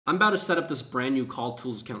I'm about to set up this brand new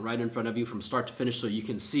CallTools account right in front of you from start to finish so you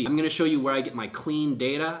can see. I'm gonna show you where I get my clean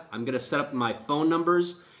data. I'm gonna set up my phone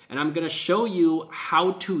numbers, and I'm gonna show you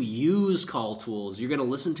how to use CallTools. You're gonna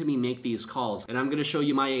listen to me make these calls, and I'm gonna show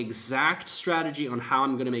you my exact strategy on how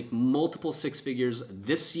I'm gonna make multiple six figures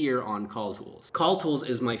this year on CallTools. CallTools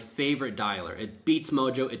is my favorite dialer. It beats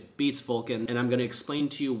Mojo, it beats Vulcan, and I'm gonna explain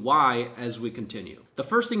to you why as we continue. The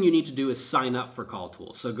first thing you need to do is sign up for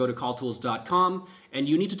CallTools. So go to calltools.com, and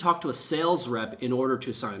you need to talk to a sales rep in order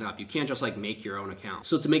to sign up. You can't just like make your own account.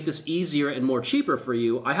 So to make this easier and more cheaper for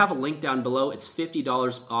you, I have a link down below. It's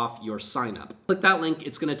 $50 off your sign up. Click that link,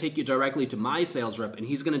 it's gonna take you directly to my sales rep, and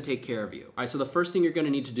he's gonna take care of you. All right, so the first thing you're gonna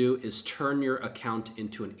need to do is turn your account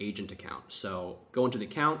into an agent account. So go into the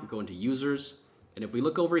account, go into users, and if we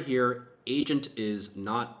look over here, agent is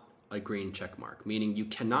not a green check mark, meaning you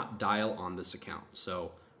cannot dial on this account.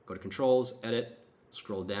 So go to controls, edit,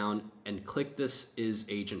 scroll down, and click this is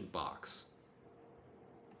agent box.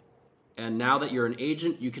 And now that you're an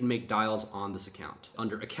agent, you can make dials on this account.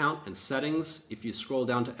 Under account and settings, if you scroll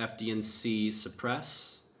down to FDNC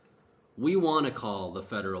suppress, we want to call the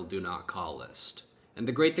federal do not call list. And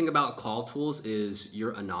the great thing about CallTools is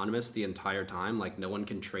you're anonymous the entire time. Like no one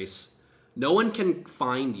can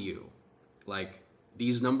find you. Like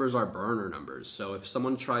these numbers are burner numbers. So if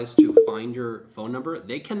someone tries to find your phone number,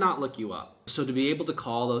 they cannot look you up. So to be able to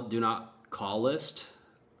call the do not call list,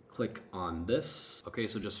 click on this. Okay,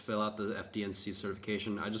 so just fill out the FDNC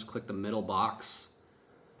certification. I just click the middle box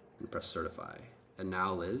and press certify. And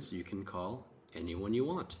now, Liz, you can call anyone you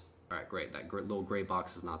want. All right, great. That little gray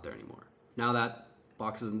box is not there anymore. Now that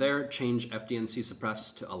box isn't there, change FDNC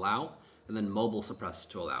suppress to allow, and then mobile suppress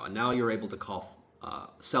to allow. And now you're able to call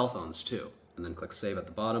cell phones too. And then click save at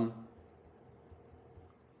the bottom.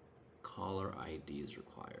 Caller ID is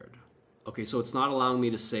required. Okay, so it's not allowing me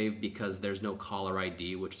to save because there's no caller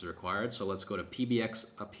ID, which is required. So let's go to PBX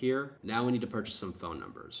up here. Now we need to purchase some phone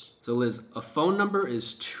numbers. So Liz, a phone number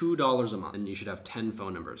is $2 a month, and you should have 10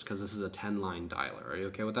 phone numbers because this is a 10-line dialer. Are you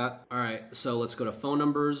okay with that? All right, so let's go to phone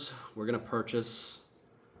numbers. We're gonna purchase,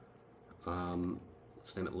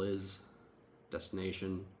 let's name it Liz,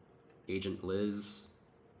 destination, agent Liz.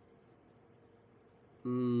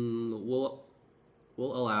 We'll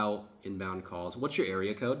allow inbound calls. What's your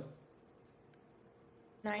area code?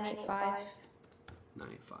 985.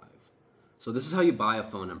 985. So this is how you buy a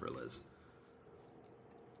phone number, Liz.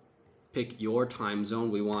 Pick your time zone.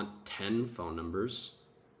 We want 10 phone numbers.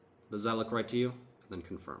 Does that look right to you? And then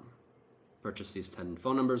confirm. Purchase these 10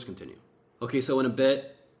 phone numbers, continue. Okay, so in a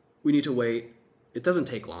bit, we need to wait. It doesn't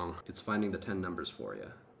take long. It's finding the 10 numbers for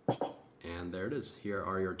you. And there it is. Here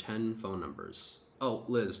are your 10 phone numbers. Oh,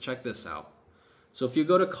 Liz, check this out. So if you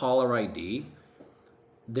go to caller ID,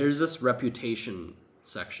 there's this reputation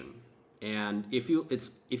section. And if you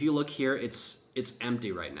look here, it's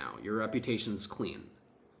empty right now. Your reputation's clean.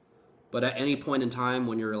 But at any point in time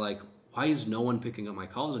when you're like, why is no one picking up my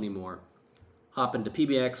calls anymore? Hop into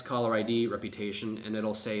PBX, caller ID, reputation, and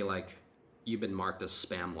it'll say like, you've been marked as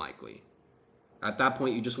spam likely. At that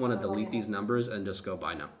point, you just want to delete these numbers and just go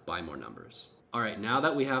buy more numbers. All right, now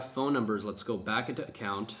that we have phone numbers, let's go back into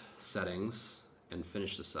account settings and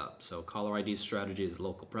finish this up. So caller ID strategy is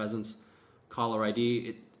local presence. Caller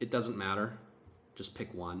ID, it doesn't matter. Just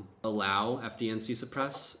pick one. Allow FDNC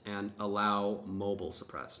suppress and allow mobile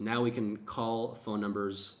suppress. Now we can call phone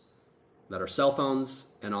numbers that are cell phones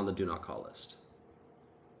and on the do not call list.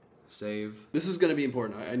 Save. This is gonna be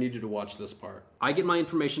important. I need you to watch this part. I get my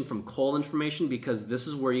information from call information because this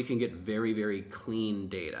is where you can get very, very clean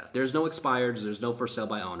data. There's no expireds, there's no for sale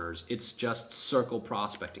by owners. It's just circle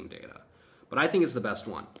prospecting data. But I think it's the best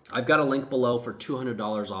one. I've got a link below for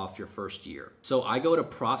 $200 off your first year. So I go to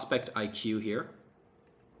Prospect IQ here.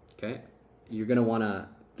 Okay, you're gonna wanna,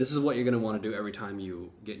 this is what you're gonna wanna do every time you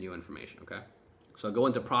get new information, okay? So go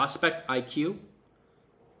into Prospect IQ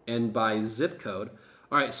and by zip code.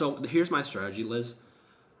 All right, so here's my strategy, Liz.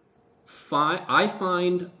 I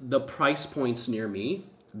find the price points near me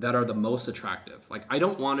that are the most attractive. Like I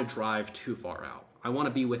don't wanna drive too far out. I wanna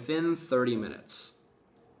be within 30 minutes,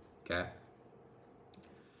 okay?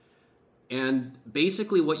 And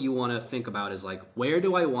basically what you wanna think about is like, where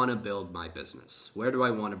do I wanna build my business? Where do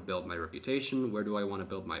I wanna build my reputation? Where do I wanna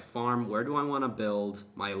build my farm? Where do I wanna build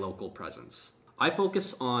my local presence? I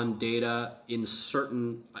focus on data in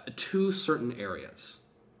two certain areas,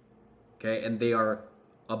 okay? And they are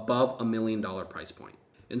above $1 million price point.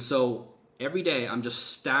 And so every day I'm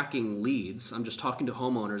just stacking leads. I'm just talking to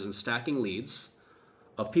homeowners and stacking leads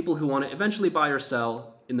of people who want to eventually buy or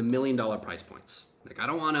sell in the $1 million price points. Like I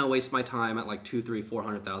don't want to waste my time at like $200,000,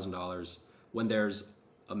 $300,000, $400,000 when there's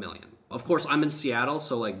 $1 million. Of course, I'm in Seattle,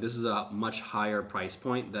 so like this is a much higher price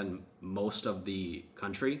point than most of the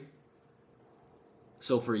country.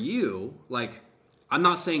 So for you, like, I'm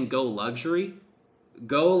not saying go luxury,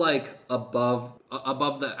 go like above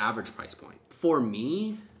the average price point. For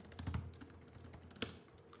me,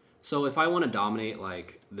 so if I want to dominate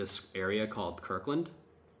like this area called Kirkland,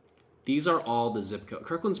 these are all the zip code.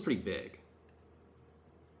 Kirkland's pretty big.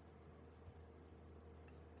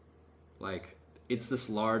 Like, it's this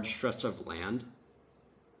large stretch of land.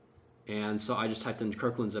 And so I just typed in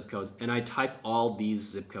Kirkland zip codes, and I type all these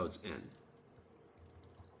zip codes in.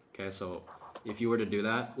 Okay, so if you were to do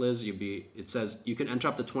that, Liz, it says you can enter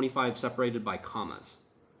up to 25 separated by commas.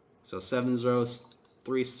 So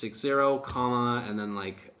 70360, comma, and then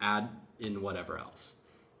like add in whatever else.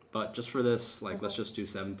 But just for this, like, let's just do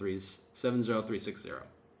 70360. All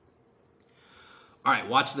right,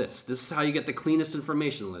 watch this. This is how you get the cleanest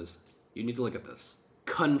information, Liz. You need to look at this.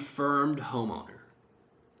 Confirmed homeowner.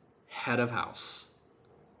 Head of house.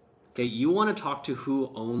 Okay, you want to talk to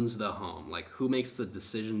who owns the home, like who makes the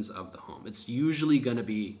decisions of the home. It's usually going to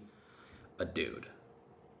be a dude.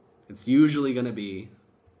 It's usually going to be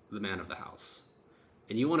the man of the house.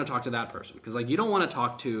 And you want to talk to that person because like you don't want to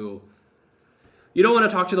talk to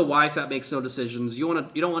the wife that makes no decisions. You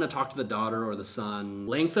don't want to talk to the daughter or the son.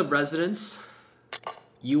 Length of residence.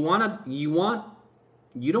 You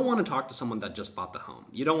don't want to talk to someone that just bought the home.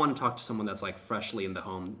 You don't want to talk to someone that's like freshly in the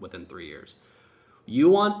home within 3 years. You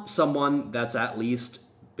want someone that's at least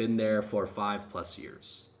been there for 5+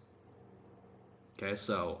 years. Okay,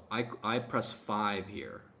 so I press 5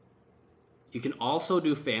 here. You can also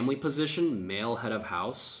do family position, male head of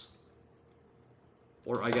house,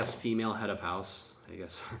 or I guess female head of house. I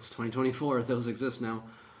guess it's 2024, those exist now.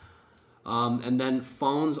 And then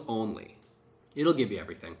phones only. It'll give you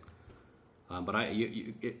everything. But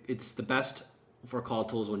it's the best for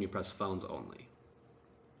CallTools when you press phones only.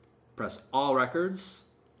 Press all records.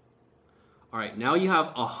 All right, now you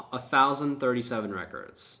have 1,037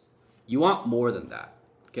 records. You want more than that.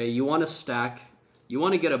 Okay, you want to stack. You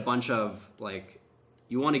want to get a bunch of like,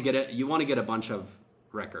 you want to get a bunch of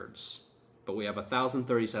records. But we have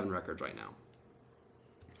 1,037 records right now.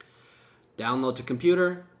 Download to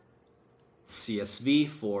computer. CSV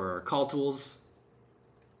for CallTools.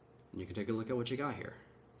 And you can take a look at what you got here.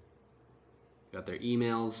 You got their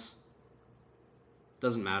emails.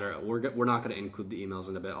 Doesn't matter. We're not going to include the emails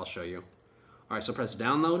in a bit. I'll show you. All right, so press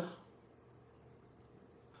download.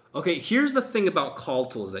 Okay, here's the thing about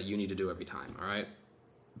CallTools that you need to do every time, all right?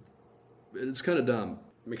 It's kind of dumb.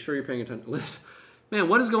 Make sure you're paying attention. Liz, man,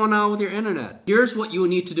 what is going on with your internet? Here's what you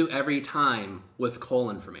need to do every time with call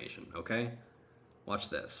information, okay? Watch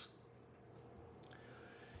this.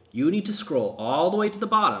 You need to scroll all the way to the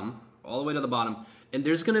bottom, and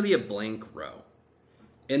there's going to be a blank row.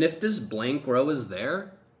 And if this blank row is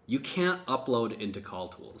there, you can't upload into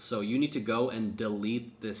CallTools. So you need to go and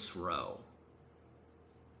delete this row.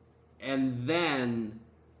 And then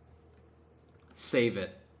save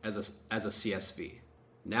it as a CSV.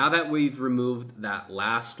 Now that we've removed that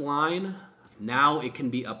last line, now it can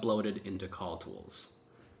be uploaded into CallTools.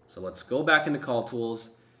 So let's go back into CallTools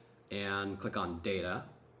and click on Data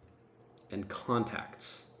and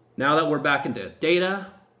Contacts. Now that we're back into Data,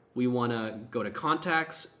 we want to go to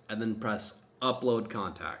Contacts and then press Upload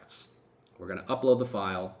Contacts. We're going to upload the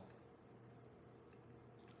file.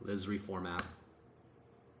 Liz, reformat.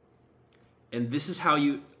 And this is how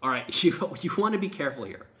you, all right, you want to be careful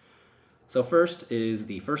here. So first is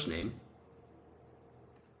the first name.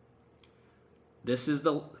 This is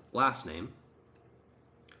the last name.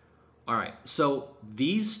 All right, so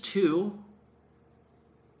these two,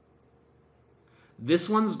 this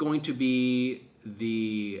one's going to be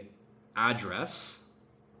the address.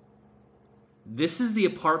 This is the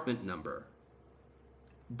apartment number.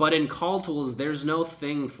 But in CallTools, there's no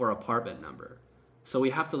thing for apartment number. So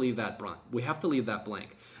we have to leave that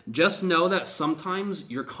blank. Just know that sometimes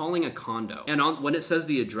you're calling a condo, and when it says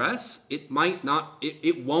the address, it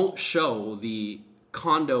won't show the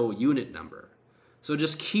condo unit number. So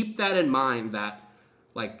just keep that in mind that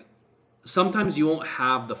like sometimes you won't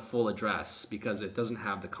have the full address because it doesn't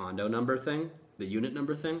have the condo number thing, the unit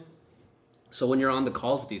number thing. So when you're on the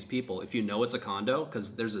calls with these people, if you know it's a condo,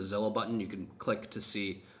 because there's a Zillow button you can click to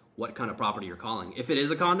see what kind of property you're calling. If it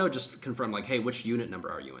is a condo, just confirm like, hey, which unit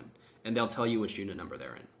number are you in? And they'll tell you which unit number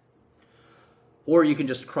they're in. Or you can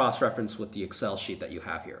just cross-reference with the Excel sheet that you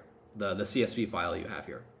have here, the CSV file you have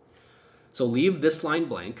here. So leave this line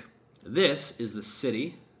blank. This is the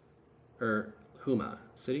city, or Huma,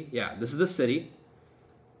 city? Yeah, this is the city.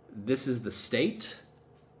 This is the state.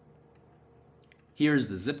 Here's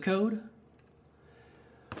the zip code.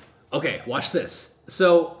 Okay, watch this.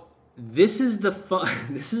 So this is the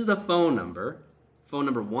this is the phone number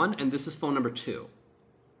 1, and this is phone number 2.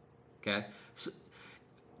 Okay, so,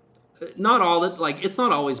 not all that, like, it's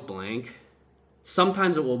not always blank.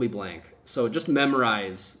 Sometimes it will be blank. So just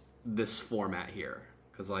memorize this format here,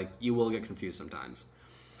 because like you will get confused sometimes.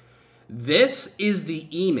 This is the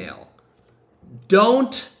email.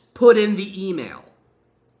 Don't put in the email.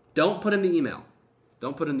 Don't put in the email.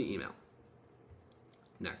 Don't put in the email.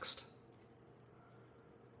 Next.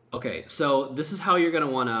 Okay, so this is how you're going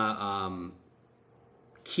to want to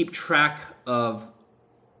keep track of,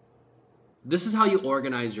 this is how you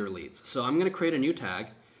organize your leads. So I'm going to create a new tag,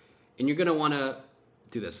 and you're going to want to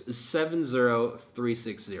do this,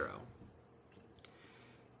 70360.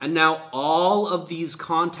 And now all of these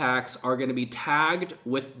contacts are going to be tagged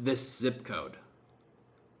with this zip code.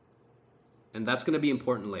 And that's going to be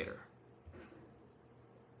important later.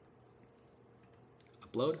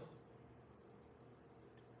 Upload.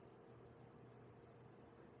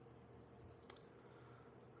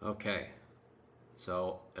 Okay,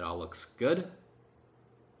 so it all looks good.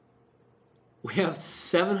 We have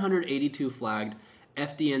 782 flagged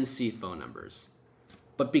FDNC phone numbers.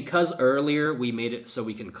 But because earlier we made it so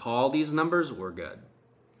we can call these numbers, we're good.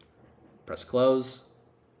 Press close.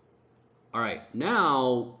 All right,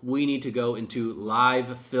 now we need to go into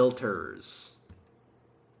live filters.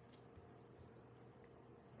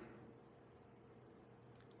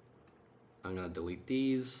 I'm gonna delete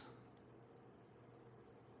these.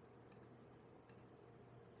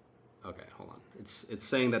 Okay, hold on. It's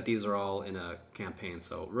saying that these are all in a campaign.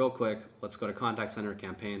 So real quick, let's go to Contact Center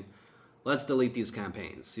campaign. Let's delete these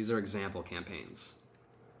campaigns. These are example campaigns.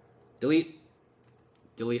 Delete.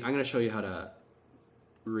 Delete. I'm going to show you how to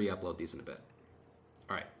re-upload these in a bit.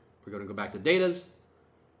 All right, we're going to go back to datas.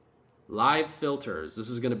 Live filters. This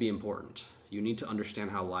is going to be important. You need to understand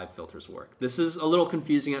how live filters work. This is a little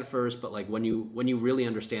confusing at first, but like when you really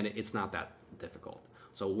understand it, it's not that difficult.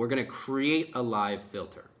 So we're going to create a live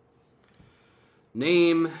filter.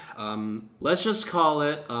 Name, let's just call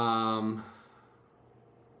it Huma.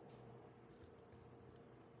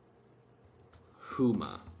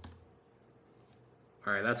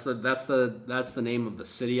 All right, that's the name of the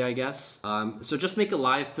city, I guess. So just make a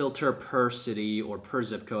live filter per city or per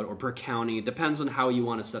zip code or per county. It depends on how you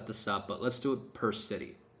want to set this up, but let's do it per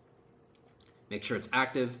city. Make sure it's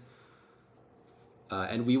active,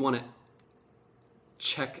 and we want to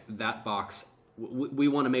check that box. We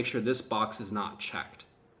want to make sure this box is not checked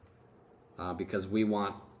because we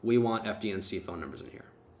want FDNC phone numbers in here.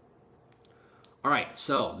 All right,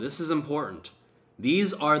 so this is important.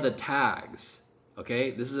 These are the tags, okay?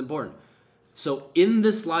 This is important. So in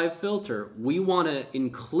this live filter, we want to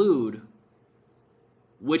include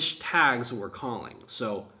which tags we're calling.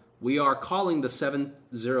 So we are calling the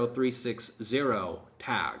 70360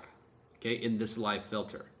 tag, okay, in this live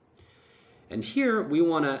filter. And here we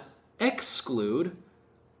want to exclude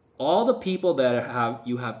all the people that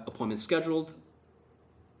you have appointments scheduled,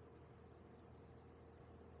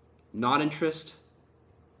 not interest,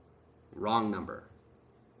 wrong number.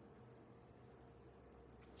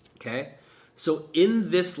 Okay, so in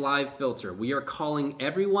this live filter, we are calling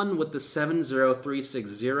everyone with the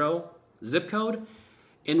 70360 zip code,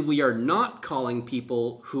 and we are not calling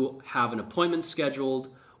people who have an appointment scheduled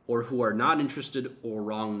or who are not interested or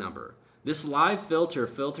wrong number. This live filter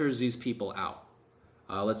filters these people out.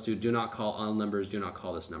 Let's do not call all numbers, do not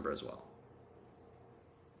call this number as well.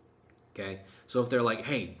 Okay, so if they're like,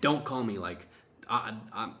 hey, don't call me, like,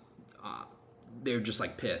 they're just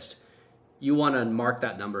like pissed. You want to mark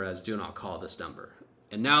that number as do not call this number.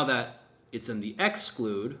 And now that it's in the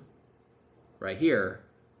exclude right here,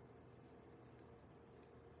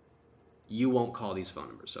 you won't call these phone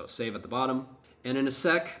numbers. So save at the bottom. And in a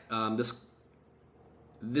sec,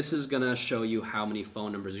 this is going to show you how many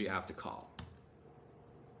phone numbers you have to call.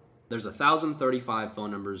 There's 1,035 phone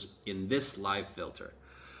numbers in this live filter.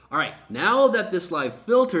 All right, now that this live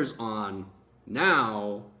filter's on,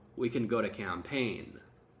 now we can go to campaign.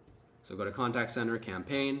 So go to Contact Center,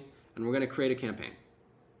 campaign, and we're going to create a campaign.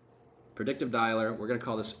 Predictive dialer, we're going to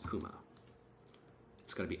call this Huma.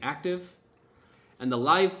 It's going to be active. And the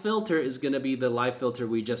live filter is going to be the live filter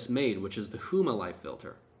we just made, which is the Huma live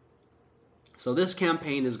filter. So this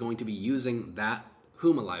campaign is going to be using that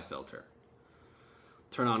Huma live filter.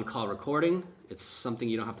 Turn on call recording. It's something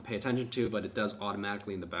you don't have to pay attention to, but it does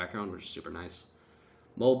automatically in the background, which is super nice.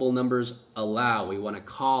 Mobile numbers allow. We want to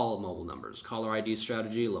call mobile numbers. Caller ID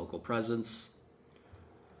strategy, local presence.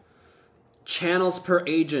 Channels per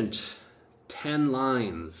agent, 10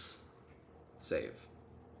 lines. Save.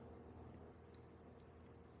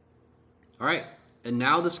 All right, And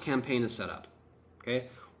now this campaign is set up. Okay,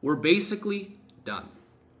 we're basically done.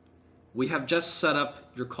 We have just set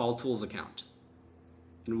up your CallTools account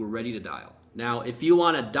and we're ready to dial. Now, if you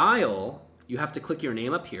want to dial, you have to click your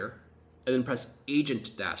name up here and then press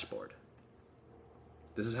Agent Dashboard.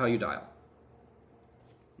 This is how you dial.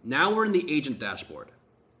 Now we're in the Agent Dashboard.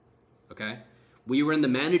 Okay, we were in the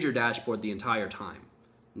Manager Dashboard the entire time.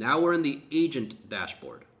 Now we're in the Agent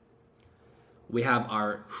Dashboard. We have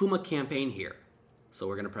our Huma campaign here. So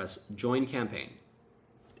we're going to press Join Campaign.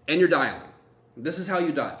 And you're dialing. This is how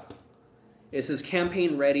you dial. It says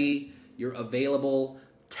campaign ready, you're available.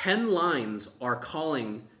 10 lines are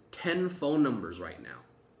calling 10 phone numbers right now.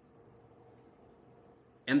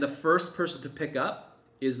 And the first person to pick up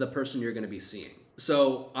is the person you're going to be seeing.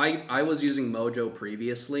 So I was using Mojo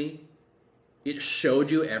previously. It showed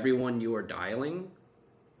you everyone you were dialing.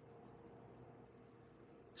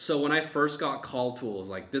 So when I first got CallTools,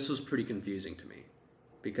 like this was pretty confusing to me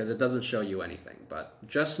because it doesn't show you anything, but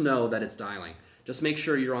just know that it's dialing. Just make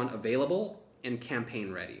sure you're on available and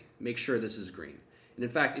campaign ready. Make sure this is green. And in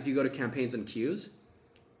fact, if you go to campaigns and queues,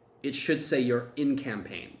 it should say you're in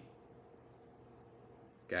campaign.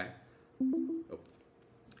 Okay. Oh.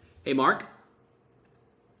 Hey, Mark.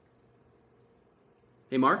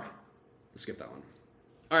 Hey, Mark. Let's skip that one.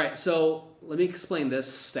 All right, so let me explain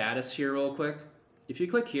this status here real quick. If you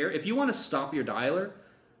click here, if you want to stop your dialer,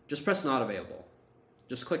 just press not available.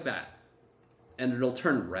 Just click that and it'll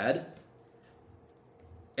turn red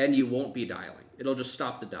and you won't be dialing. It'll just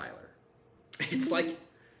stop the dialer. It's like,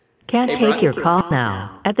 can't take your call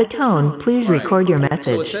now. At the tone, please record your message.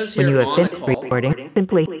 So it says when here you have on the finished call, recording,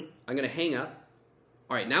 simply. I'm going to hang up.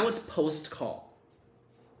 All right, now it's post call.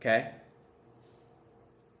 Okay.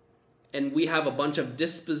 And we have a bunch of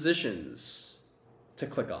dispositions to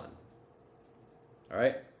click on. All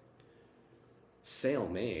right. Sale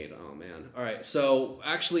made. Oh man. All right. So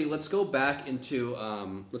actually, let's go back into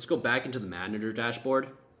the manager dashboard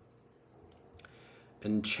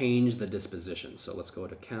and change the disposition. So let's go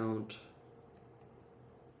to count.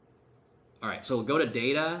 All right. So we'll go to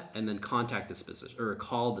data and then contact disposition or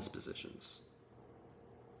call dispositions.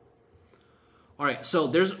 All right. So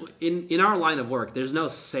there's in our line of work, there's no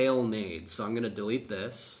sale made. So I'm going to delete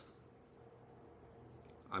this.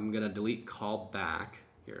 I'm going to delete call back.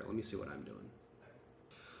 Here, let me see what I'm doing.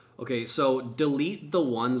 Okay, so delete the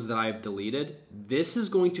ones that I've deleted. This is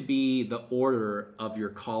going to be the order of your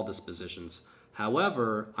call dispositions.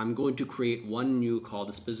 However, I'm going to create one new call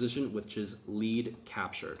disposition, which is lead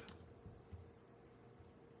captured.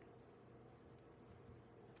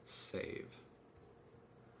 Save.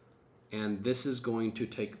 And this is going to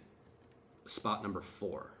take spot number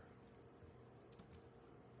 4.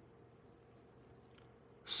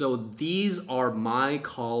 So these are my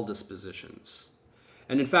call dispositions.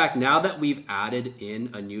 And in fact, now that we've added in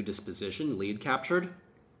a new disposition, lead captured,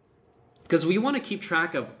 because we want to keep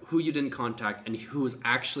track of who you didn't contact and who is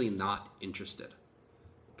actually not interested.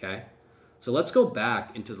 Okay. So let's go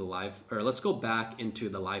back into the live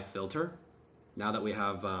filter. Now that we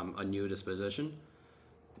have a new disposition,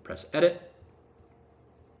 press edit.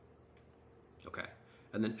 Okay.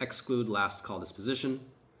 And then exclude last call disposition.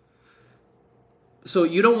 So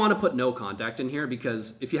you don't want to put no contact in here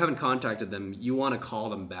because if you haven't contacted them, you want to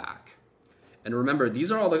call them back. And remember,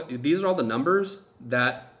 these are all the numbers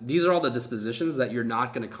these are all the dispositions that you're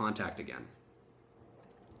not going to contact again.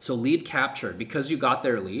 So lead captured, because you got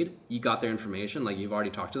their lead, you got their information, like you've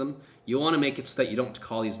already talked to them, you want to make it so that you don't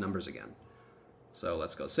call these numbers again. So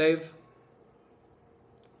let's go save.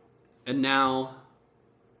 And now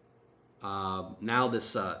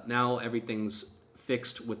everything's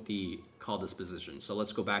fixed with the call disposition. So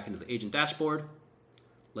let's go back into the agent dashboard.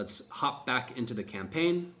 Let's hop back into the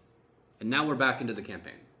campaign. And now we're back into the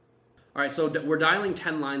campaign. All right, so we're dialing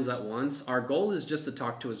 10 lines at once. Our goal is just to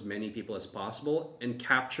talk to as many people as possible and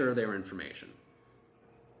capture their information.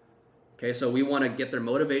 Okay, so we want to get their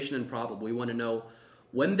motivation and problem. We want to know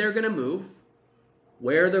when they're going to move,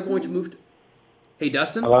 where they're going to move to. Hey,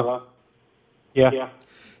 Dustin? Hello? Yeah.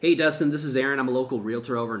 Hey, Dustin, this is Aaron. I'm a local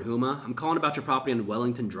realtor over in Huma. I'm calling about your property on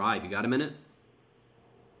Wellington Drive. You got a minute?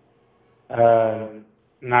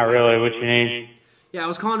 Not really. What you need? Yeah, I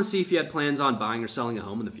was calling to see if you had plans on buying or selling a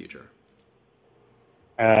home in the future.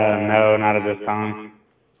 No, not at this time.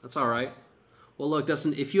 That's all right. Well, look,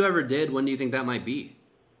 Dustin, if you ever did, when do you think that might be?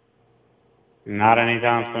 Not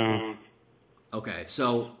anytime soon. Okay,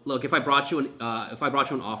 so look, if I brought you an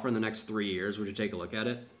offer in the next 3 years, would you take a look at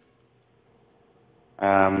it?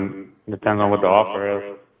 Depends on what the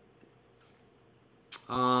offer is.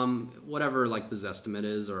 Whatever like the Zestimate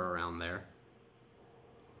is or around there.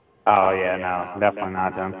 Oh yeah, no, definitely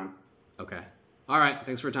not then. Okay. All right,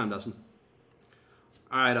 thanks for your time, Dustin.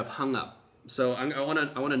 All right, I've hung up. So I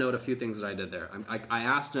want to note a few things that I did there. I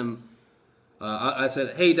asked him. I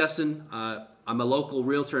said, "Hey, Dustin, I'm a local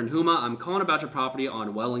realtor in Huma. I'm calling about your property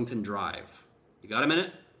on Wellington Drive. You got a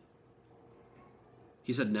minute?"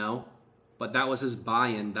 He said no, but that was his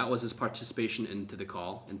buy-in. That was his participation into the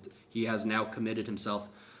call, and he has now committed himself.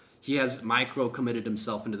 He has micro-committed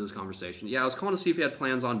himself into this conversation. Yeah, I was calling to see if he had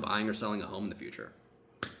plans on buying or selling a home in the future.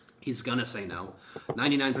 He's gonna say no.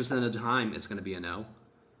 99% of the time, it's gonna be a no.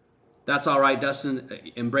 That's all right,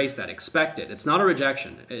 Dustin. Embrace that. Expect it. It's not a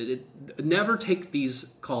rejection. Never take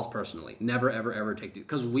these calls personally. Never, ever, ever take these,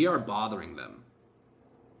 because we are bothering them.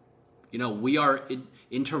 You know, we are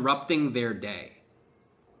interrupting their day.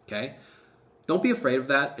 Okay? Don't be afraid of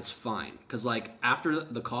that. It's fine. Because, like, after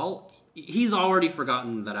the call, he's already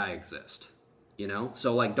forgotten that I exist. You know?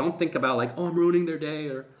 So, like, don't think about, like, oh, I'm ruining their day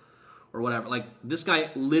or whatever. Like, this guy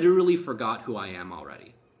literally forgot who I am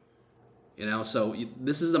already. You know, so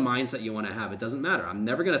this is the mindset you want to have. It doesn't matter. I'm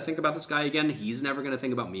never going to think about this guy again. He's never going to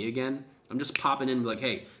think about me again. I'm just popping in and be like,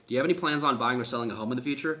 hey, do you have any plans on buying or selling a home in the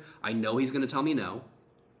future? I know he's going to tell me no.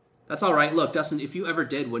 That's all right. Look, Dustin, if you ever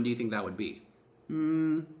did, when do you think that would be?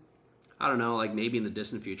 I don't know, like maybe in the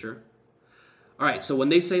distant future. All right, so when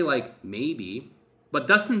they say like maybe, but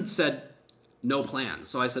Dustin said no plans.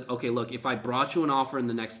 So I said, okay, look, if I brought you an offer in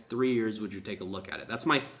the next 3 years, would you take a look at it? That's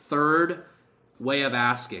my third way of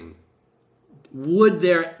asking. Would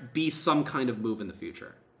there be some kind of move in the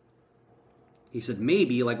future? He said,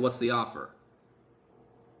 maybe, like what's the offer?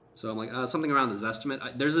 So I'm like, something around this estimate.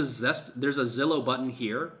 There's a Zillow button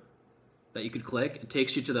here that you could click. It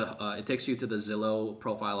takes you to the Zillow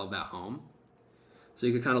profile of that home. So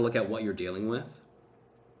you could kind of look at what you're dealing with.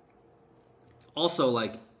 Also,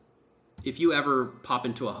 like, if you ever pop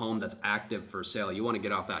into a home that's active for sale, you want to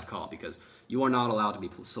get off that call because you are not allowed to be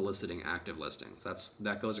soliciting active listings.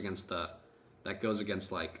 That goes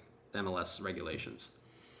against like MLS regulations.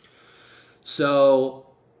 So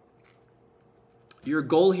your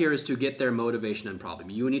goal here is to get their motivation and problem.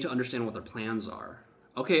 You need to understand what their plans are.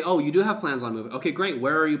 Okay, oh, you do have plans on moving. Okay, great.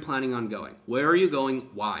 Where are you planning on going? Where are you going?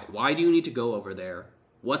 Why? Why do you need to go over there?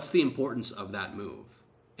 What's the importance of that move?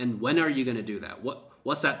 And when are you going to do that?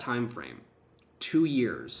 What's that time frame? 2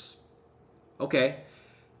 years. Okay.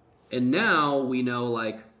 And now we know,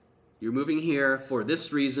 like, you're moving here for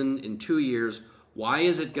this reason in 2 years. Why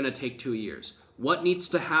is it going to take 2 years? What needs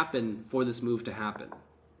to happen for this move to happen?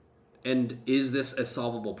 And is this a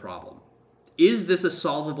solvable problem? Is this a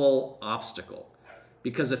solvable obstacle?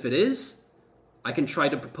 Because if it is, I can try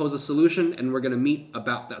to propose a solution and we're going to meet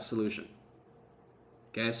about that solution.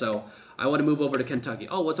 Okay, so I want to move over to Kentucky.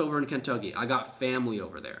 Oh, what's over in Kentucky? I got family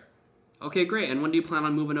over there. Okay, great. And when do you plan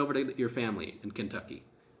on moving over to your family in Kentucky?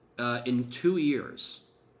 In 2 years.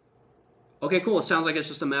 Okay, cool. It sounds like it's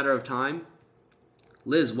just a matter of time.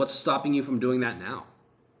 Liz, what's stopping you from doing that now?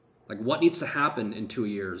 Like, what needs to happen in 2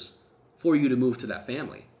 years for you to move to that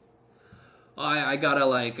family? I gotta,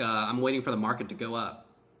 like, I'm waiting for the market to go up.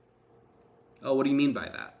 Oh, what do you mean by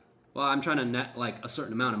that? Well, I'm trying to net, like, a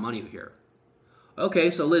certain amount of money here.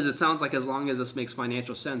 Okay, so Liz, it sounds like as long as this makes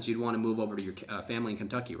financial sense, you'd want to move over to your family in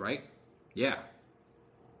Kentucky, right? Yeah.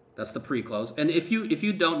 That's the pre-close. And if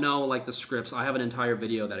you don't know, like, the scripts, I have an entire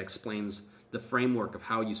video that explains the framework of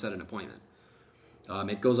how you set an appointment.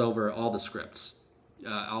 It goes over all the scripts.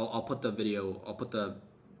 I'll put the video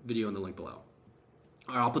in the link below.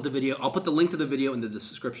 Or I'll put the link to the video in the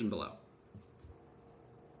description below.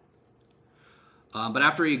 But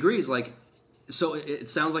after he agrees, like, so it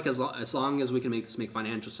sounds like as long as we can make this make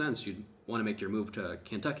financial sense, you'd want to make your move to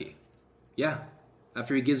Kentucky. Yeah.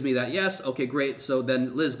 After he gives me that yes, okay, great. So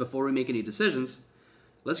then, Liz, before we make any decisions,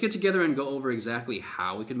 let's get together and go over exactly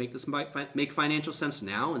how we can make this make financial sense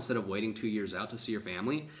now instead of waiting 2 years out to see your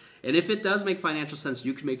family. And if it does make financial sense,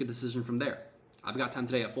 you can make a decision from there. I've got time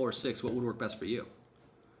today at 4 or 6. What would work best for you?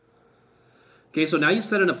 Okay, so now you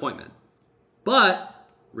set an appointment. But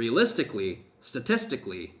realistically,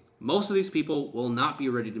 statistically, most of these people will not be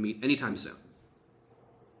ready to meet anytime soon.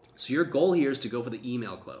 So your goal here is to go for the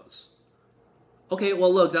email close. Okay,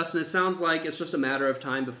 well, look, Dustin, it sounds like it's just a matter of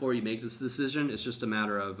time before you make this decision. It's just a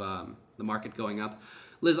matter of the market going up.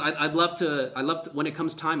 Liz, I'd love to, when it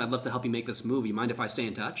comes time, I'd love to help you make this move. You mind if I stay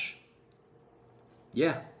in touch?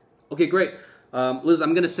 Yeah. Okay, great. Liz,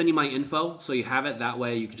 I'm going to send you my info so you have it. That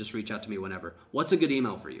way you can just reach out to me whenever. What's a good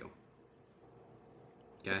email for you?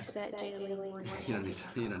 Okay. You don't need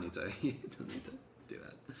to do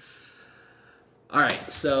that. All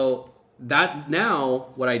right. So that now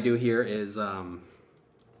what I do here is in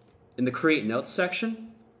the create notes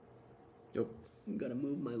section. I'm going to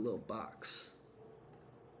move my little box.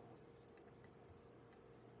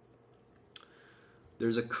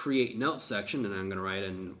 there's a create note section, and I'm going to write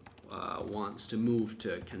in wants to move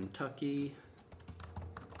to Kentucky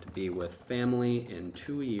to be with family in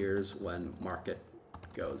 2 years when market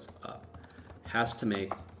goes up. Has to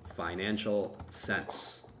make financial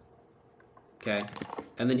sense. Okay,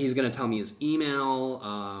 and then he's going to tell me his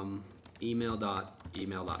email,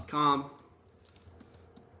 email.com.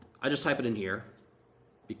 I just type it in here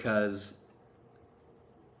because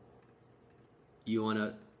you want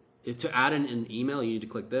to add in an email, you need to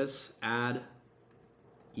click this, add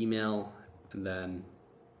email, and then,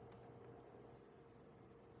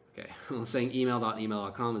 okay, I'm saying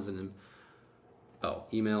email.email.com is an, oh,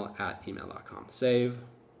 email@email.com. Save.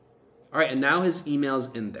 All right, and now his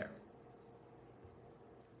email's in there.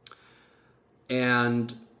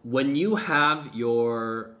 And when you have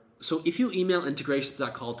your, so if you email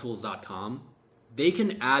integrations@calltools.com, they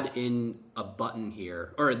can add in a button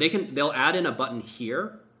here, or they'll add in a button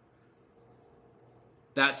here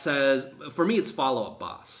that says, for me, it's Follow Up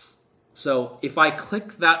Boss. So if I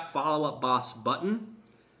click that Follow Up Boss button,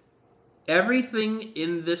 everything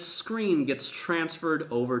in this screen gets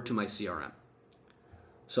transferred over to my CRM.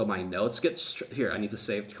 So my notes get, here, I need to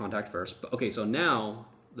save the contact first. But okay, so now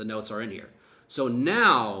the notes are in here. So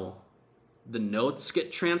now the notes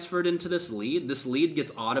get transferred into this lead. This lead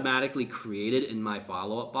gets automatically created in my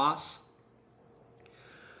Follow Up Boss.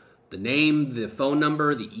 The name, the phone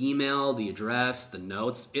number, the email, the address, the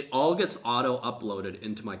notes, it all gets auto-uploaded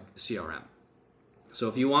into my CRM. So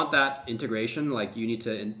if you want that integration, like you need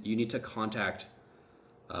to contact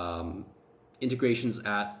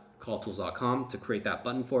integrations@calltools.com to create that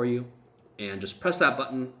button for you, and just press that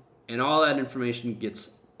button, and all that information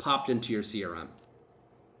gets popped into your CRM.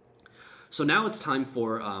 So now it's time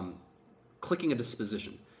for clicking a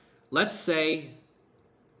disposition. Let's say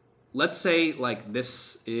like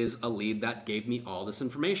this is a lead that gave me all this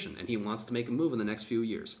information and he wants to make a move in the next few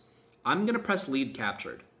years. I'm gonna press lead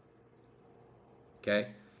captured,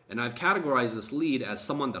 okay? And I've categorized this lead as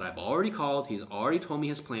someone that I've already called, he's already told me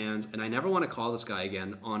his plans, and I never wanna call this guy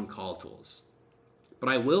again on CallTools. But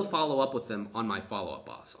I will follow up with them on my Follow Up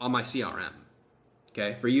Boss, on my CRM.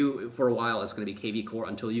 Okay, for you, for a while, it's going to be KV Core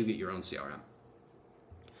until you get your own CRM.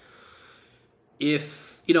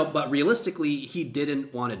 If, you know, but realistically, he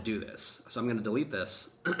didn't want to do this. So I'm going to delete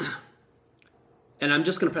this. And I'm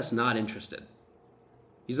just going to press not interested.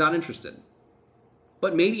 He's not interested.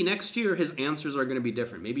 But maybe next year, his answers are going to be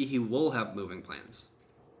different. Maybe he will have moving plans.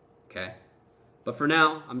 Okay? But for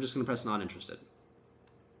now, I'm just going to press not interested.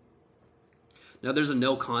 Now there's a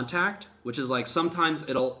no contact, which is like sometimes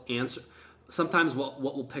it'll answer. Sometimes what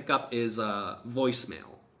we'll pick up is a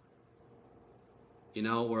voicemail, you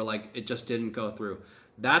know, or like it just didn't go through.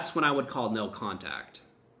 That's when I would call no contact.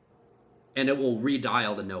 And it will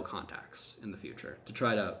redial the no contacts in the future to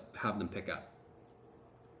try to have them pick up.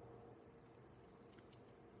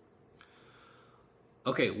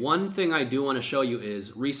 Okay, one thing I do want to show you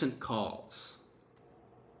is recent calls.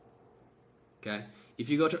 Okay, if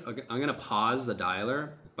you go to, I'm going to pause the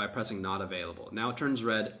dialer by pressing not available. Now it turns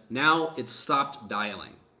red. Now it's stopped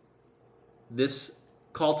dialing. This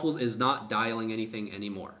CallTools is not dialing anything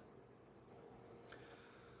anymore.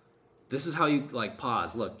 This is how you like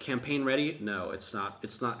pause. Look, campaign ready? No, it's not.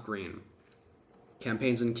 It's not green.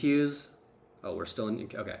 Campaigns and queues? Oh, we're still in.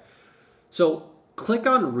 Okay. So click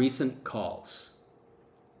on recent calls.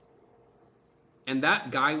 And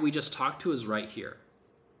that guy we just talked to is right here.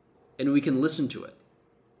 And we can listen to it.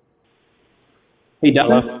 Hey,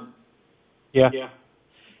 Dustin. Yeah.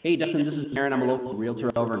 Hey, Dustin, this is Aaron. I'm a local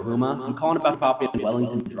realtor over in Houma. I'm calling about a property on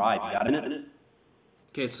Wellington Drive. You got a minute?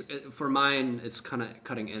 Okay, for mine, it's kind of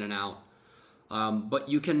cutting in and out. But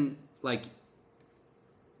you can, like,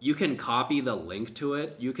 you can copy the link to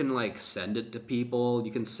it. You can, like, send it to people.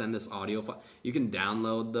 You can send this audio file. You can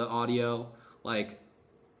download the audio. Like,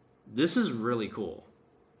 this is really cool.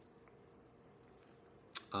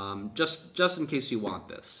 Just in case you want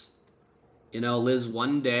this. You know, Liz,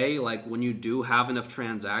 one day, like when you do have enough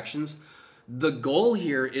transactions, the goal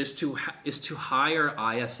here is to hire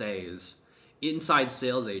ISAs, inside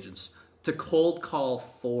sales agents, to cold call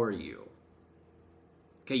for you.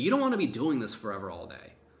 Okay, you don't want to be doing this forever all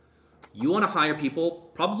day. You want to hire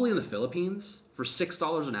people, probably in the Philippines, for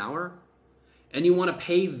 $6 an hour, and you want to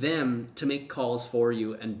pay them to make calls for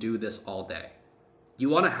you and do this all day. You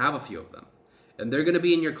want to have a few of them, and they're going to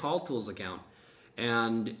be in your CallTools account.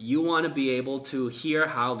 And you want to be able to hear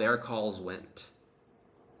how their calls went.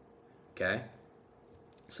 Okay?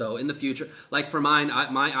 So in the future, like for mine,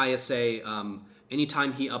 my ISA,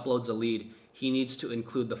 anytime he uploads a lead, he needs to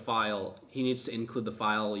include the file. He needs to include the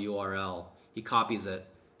file URL. He copies it,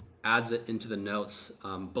 adds it into the notes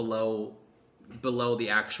below below the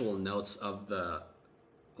actual notes of the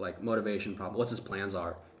like motivation problem, what his plans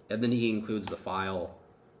are, and then he includes the file.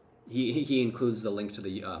 He includes the link to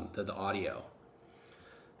the audio.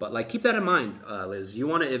 But like, keep that in mind, Liz. You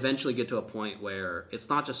want to eventually get to a point where it's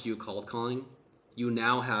not just you cold calling. You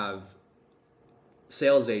now have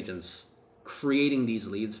sales agents creating these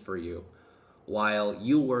leads for you while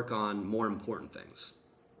you work on more important things.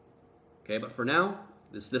 Okay, but for now,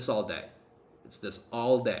 it's this all day. It's this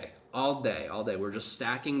all day, all day, all day. We're just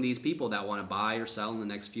stacking these people that want to buy or sell in the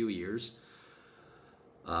next few years.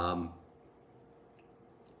 And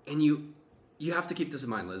you have to keep this in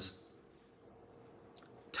mind, Liz.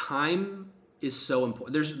 Time is so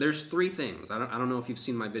important. There's three things. I don't know if you've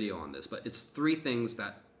seen my video on this, but it's three things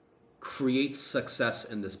that create success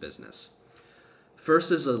in this business.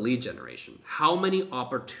 First is a lead generation. How many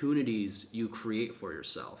opportunities you create for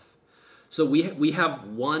yourself. So we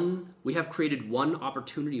have created one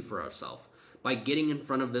opportunity for ourselves by getting in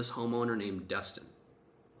front of this homeowner named Destin.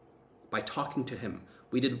 By talking to him.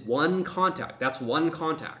 We did one contact. That's one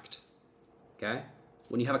contact. Okay?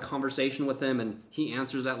 When you have a conversation with him and he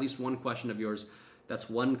answers at least one question of yours, that's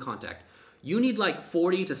one contact. You need like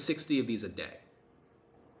 40 to 60 of these a day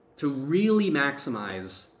to really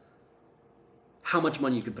maximize how much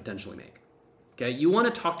money you could potentially make. Okay? You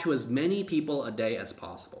want to talk to as many people a day as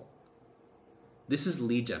possible. This is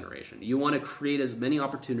lead generation. You want to create as many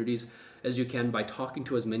opportunities as you can by talking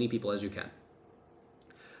to as many people as you can.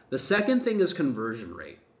 The second thing is conversion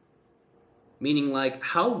rate. Meaning like,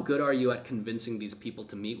 how good are you at convincing these people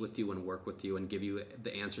to meet with you and work with you and give you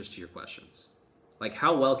the answers to your questions? Like,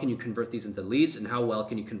 how well can you convert these into leads, and how well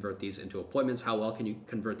can you convert these into appointments? How well can you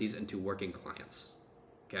convert these into working clients?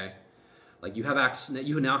 Okay? Like, you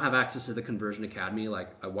now have access to the Conversion Academy. Like,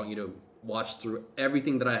 I want you to watch through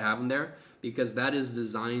everything that I have in there, because that is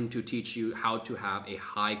designed to teach you how to have a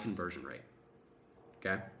high conversion rate.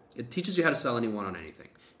 Okay? It teaches you how to sell anyone on anything.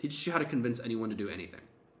 It teaches you how to convince anyone to do anything.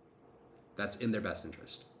 That's in their best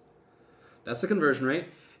interest. That's the conversion rate.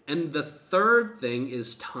 And the third thing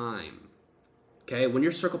is time. Okay? When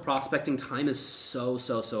you're circle prospecting, time is so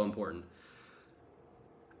important.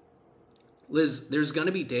 Liz, there's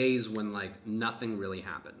gonna be days when like nothing really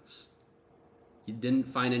happens. You didn't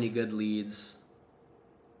find any good leads.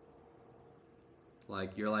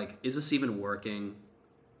 Like, you're like, is this even working?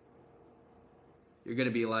 You're gonna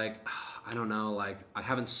be like, I don't know, like, I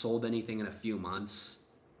haven't sold anything in a few months.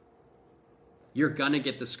 You're gonna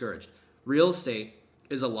get discouraged. Real estate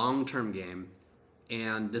is a long-term game,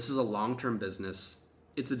 and this is a long-term business.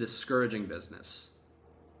 It's a discouraging business.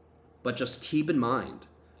 But just keep in mind,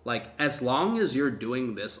 like, as long as you're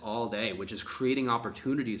doing this all day, which is creating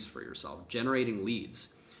opportunities for yourself, generating leads,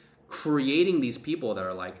 creating these people that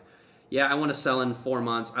are like, yeah, I want to sell in 4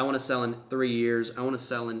 months. I want to sell in 3 years. I want to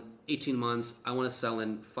sell in 18 months. I want to sell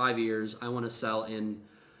in 5 years. I want to sell in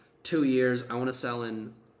 2 years. I want to sell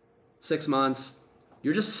in 6 months.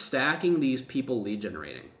 You're just stacking these people lead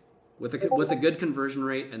generating. With a good conversion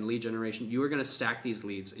rate and lead generation, you are going to stack these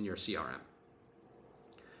leads in your CRM.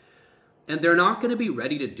 And they're not going to be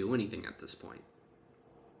ready to do anything at this point.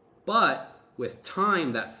 But with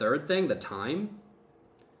time, that third thing, the time,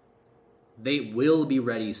 they will be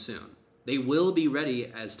ready soon. They will be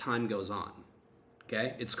ready as time goes on.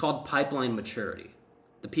 Okay? It's called pipeline maturity.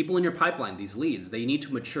 The people in your pipeline, these leads, they need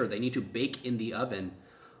to mature. They need to bake in the oven.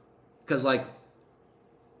 Because like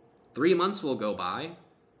 3 months will go by,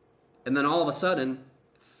 and then all of a sudden,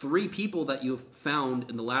 3 people that you've found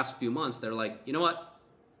in the last few months, they're like, you know what?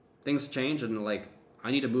 Things change, and like,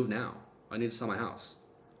 I need to move now. I need to sell my house.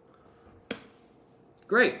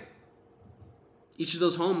 Great. Each of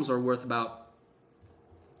those homes are worth about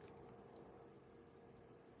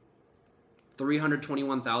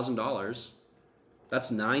 $321,000.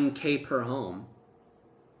 That's $9K per home.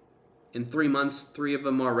 In 3 months, 3 of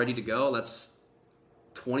them are ready to go. That's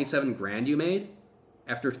 27 grand you made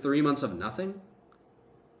after 3 months of nothing.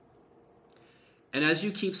 And as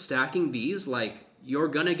you keep stacking these, like, you're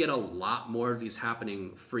gonna get a lot more of these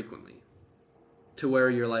happening frequently, to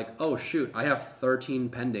where you're like, oh shoot, I have 13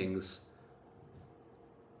 pendings,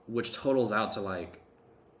 which totals out to like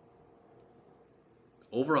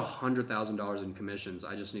over $100,000 in commissions.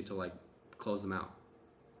 I just need to like close them out,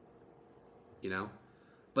 you know?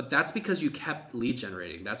 But that's because you kept lead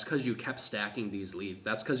generating. That's because you kept stacking these leads.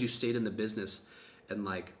 That's because you stayed in the business and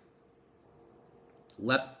like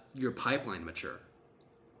let your pipeline mature.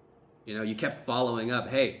 You know, you kept following up.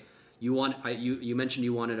 Hey, you mentioned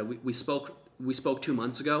you wanted we spoke 2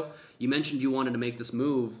 months ago. You mentioned you wanted to make this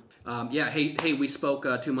move. Hey, we spoke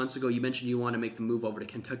 2 months ago. You mentioned you want to make the move over to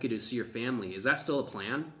Kentucky to see your family. Is that still a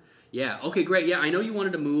plan? Yeah. Okay, great. Yeah, I know you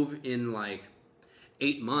wanted to move in like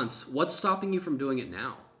 8 months, what's stopping you from doing it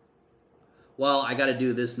now? Well, I got to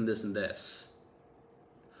do this and this and this.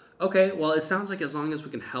 Okay, well, it sounds like as long as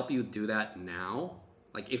we can help you do that now,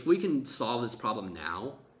 like if we can solve this problem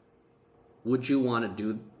now, would you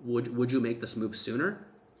make this move sooner?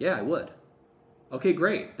 Yeah, I would. Okay,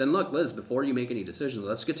 great. Then look, Liz, before you make any decisions,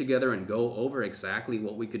 let's get together and go over exactly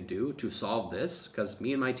what we could do to solve this, because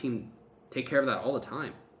me and my team take care of that all the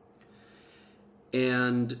time.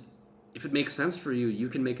 And if it makes sense for you, you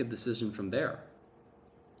can make a decision from there.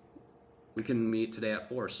 We can meet today at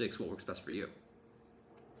 4 or 6, what works best for you.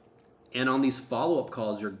 And on these follow-up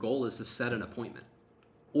calls, your goal is to set an appointment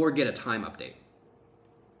or get a time update.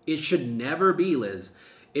 It should never be, Liz.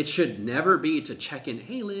 It should never be to check in.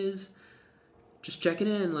 Hey, Liz, just checking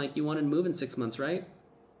in, like you wanted to move in 6 months, right?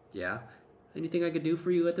 Yeah. Anything I could do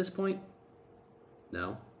for you at this point?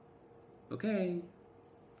 No. Okay.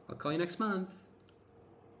 I'll call you next month.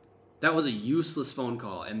 That was a useless phone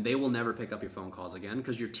call, and they will never pick up your phone calls again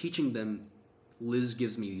because you're teaching them, Liz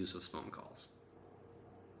gives me useless phone calls.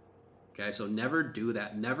 Okay, so never do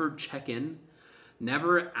that. Never check in.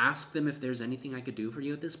 Never ask them if there's anything I could do for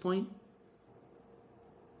you at this point.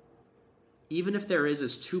 Even if there is,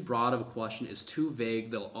 it's too broad of a question, it's too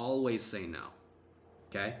vague, they'll always say no.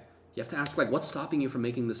 Okay? You have to ask, like, what's stopping you from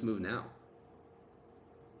making this move now?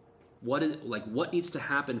 What needs to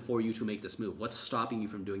happen for you to make this move? What's stopping you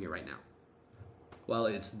from doing it right now? Well,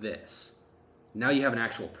 it's this. Now you have an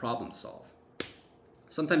actual problem to solve.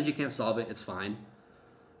 Sometimes you can't solve it, it's fine.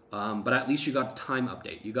 But at least you got a time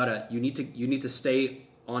update. You need to stay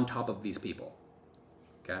on top of these people.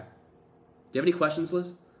 Okay? Do you have any questions,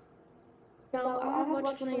 Liz? No, I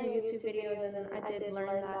watched one of your YouTube videos, and I did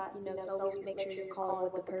learn that, to always make sure you're calling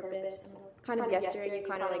with a purpose. Kind of yesterday, you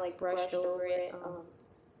kind of like brushed over it.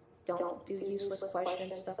 Don't do useless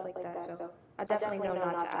questions, stuff like that. So I definitely know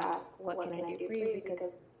not to ask, what can I do for you,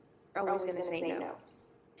 because you're always going to say no.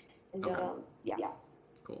 And yeah.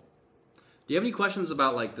 Cool. Do you have any questions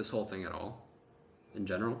about like this whole thing at all, in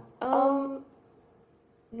general? No,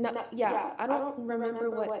 yeah, I don't remember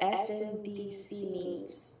what FNDC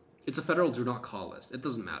means. It's a federal do not call list. It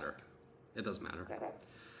doesn't matter. It doesn't matter. Okay.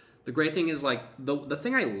 The great thing is, like, the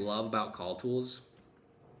thing I love about CallTools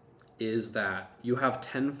is that you have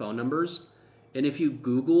 10 phone numbers, and if you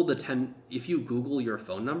Google your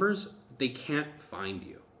phone numbers, they can't find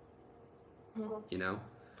you. You know?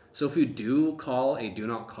 So if you do call a do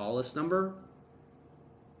not call list number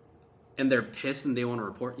and they're pissed and they want to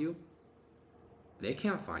report you, they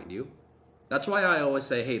can't find you. That's why I always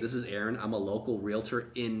say, hey, this is Aaron. I'm a local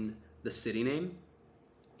realtor in the city name,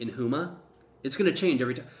 in Houma. It's going to change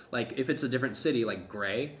every time. Like, if it's a different city, like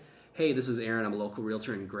Gray, hey, this is Aaron. I'm a local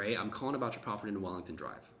realtor in Gray. I'm calling about your property in Wellington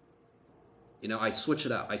Drive. You know, I switch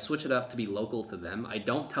it up. I switch it up to be local to them. I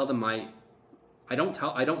don't tell them I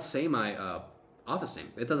don't say my office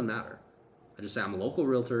name. It doesn't matter. I just say I'm a local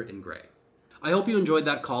realtor in Gray. I hope you enjoyed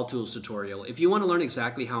that CallTools tutorial. If you want to learn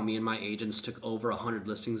exactly how me and my agents took over 100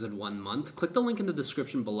 listings in 1 month, click the link in the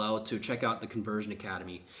description below to check out the Conversion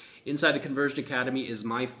Academy. Inside the Conversion Academy is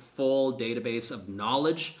my full database of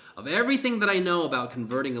knowledge of everything that I know about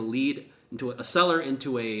converting a seller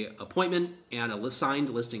into an appointment and a signed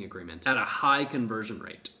listing agreement at a high conversion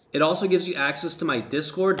rate. It also gives you access to my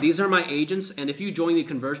Discord. These are my agents, and if you join the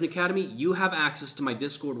Conversion Academy, you have access to my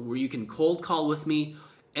Discord where you can cold call with me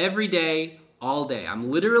every day, all day.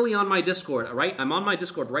 I'm literally on my Discord, right? I'm on my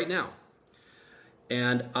Discord right now.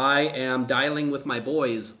 And I am dialing with my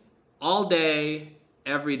boys all day,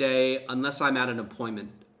 every day, unless I'm at an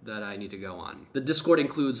appointment that I need to go on. The Discord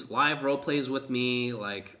includes live role plays with me.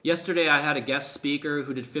 Like yesterday I had a guest speaker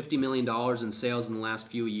who did $50 million in sales in the last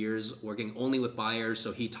few years, working only with buyers,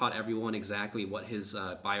 so he taught everyone exactly what his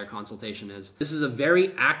buyer consultation is. This is a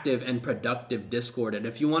very active and productive Discord, and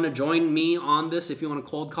if you want to join me on this, if you want to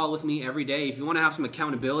cold call with me every day, if you want to have some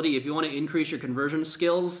accountability, if you want to increase your conversion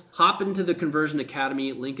skills, hop into the Conversion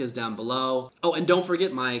Academy. Link is down below. Oh, and don't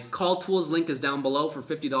forget, my CallTools link is down below for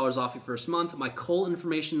 $50 off your first month. My Call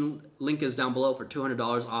information link is down below for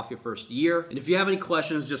 $200 off your first year. And if you have any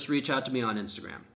questions, just reach out to me on Instagram.